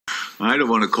I don't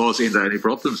want to cause Inter any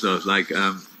problems though. Like,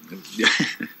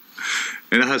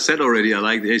 and I said already, I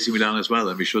like the AC Milan as well,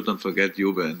 and we shouldn't forget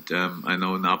Juve. And I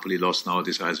know Napoli lost now a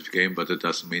decisive game, but it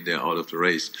doesn't mean they're out of the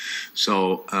race.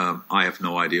 So I have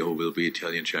no idea who will be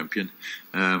Italian champion.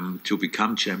 To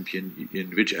become champion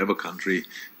in whichever country,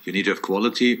 you need to have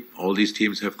quality. All these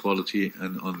teams have quality,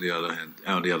 and on the other hand,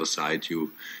 on the other side,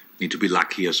 you need to be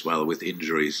lucky as well with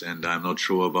injuries. And I'm not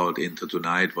sure about Inter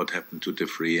tonight. What happened to De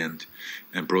Vrij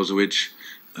and Brozovic?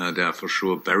 They are for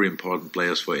sure very important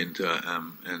players for Inter,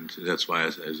 and that's why I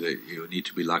say you need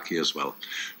to be lucky as well.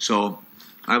 So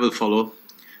I will follow,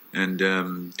 and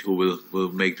who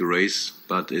will make the race,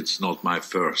 but it's not my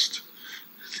first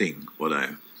thing what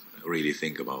I really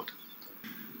think about.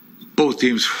 Both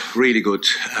teams really good,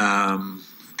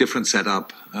 different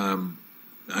setup.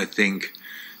 I think.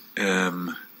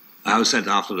 I said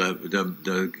after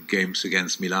the games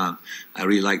against Milan, I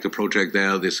really like the project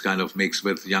there. This kind of mix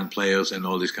with young players and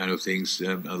all these kind of things,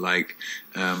 like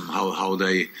how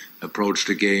they approach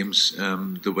the games,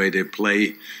 the way they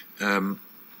play.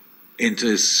 Inter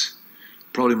is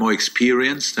probably more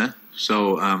experienced,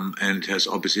 so and has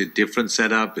obviously a different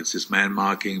setup. It's this man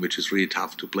marking, which is really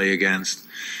tough to play against.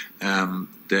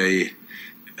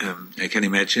 I can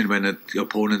imagine when an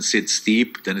opponent sits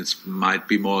deep, then it might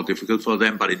be more difficult for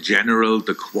them. But in general,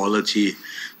 the quality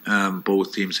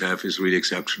both teams have is really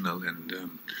exceptional. And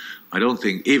I don't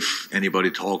think if anybody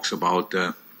talks about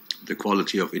the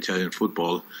quality of Italian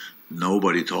football,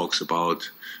 nobody talks about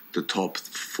the top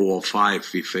 4 or 5.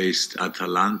 We faced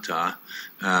Atalanta,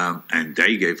 and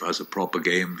they gave us a proper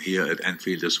game here at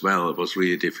Anfield as well. It was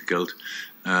really difficult.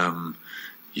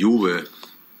 Juve,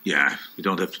 yeah, we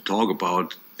don't have to talk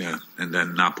about. Yeah, and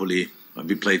then Napoli.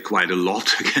 We played quite a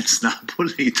lot against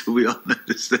Napoli, to be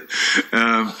honest.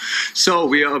 So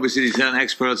we are obviously Italian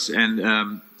experts,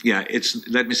 and yeah,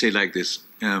 let me say it like this: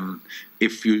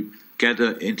 if you get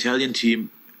an Italian team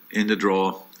in the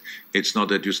draw, it's not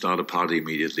that you start a party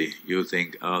immediately. You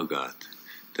think, oh God,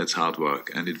 that's hard work,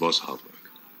 and it was hard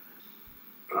work.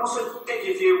 But also get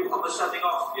your view on the sending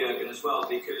off, Jurgen, as well,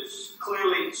 because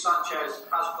clearly Sanchez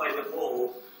has played the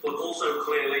ball, but also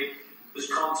clearly there's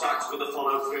contact with the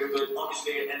follow-through that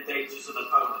obviously it endangers an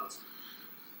opponent.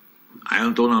 I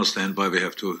don't understand why we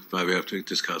have to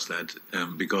discuss that,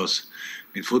 because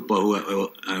in football,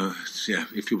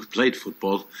 if you played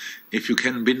football, if you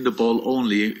can win the ball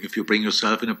only if you bring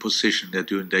yourself in a position that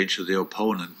you endanger the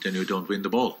opponent, then you don't win the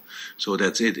ball. So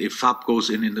that's it. If Fab goes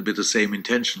in with the same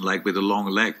intention, like with a long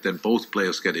leg, then both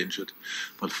players get injured.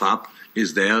 But Fab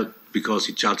is there because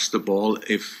he judged the ball.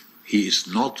 If he is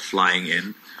not flying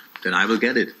in, then I will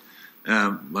get it.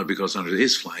 But because Andre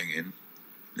is flying in,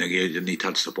 and he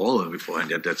touched the ball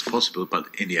beforehand, that's possible. But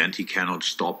in the end, he cannot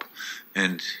stop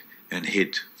and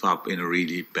hit Fab in a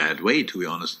really bad way, to be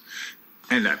honest.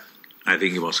 And I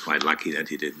think he was quite lucky that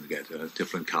he didn't get a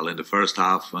different color in the first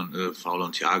half. And the foul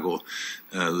on Thiago,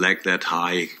 leg that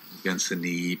high against the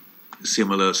knee,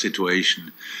 similar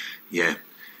situation. Yeah,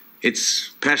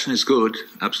 passion is good,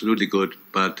 absolutely good.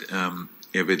 But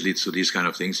if it leads to these kind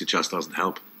of things, it just doesn't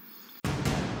help.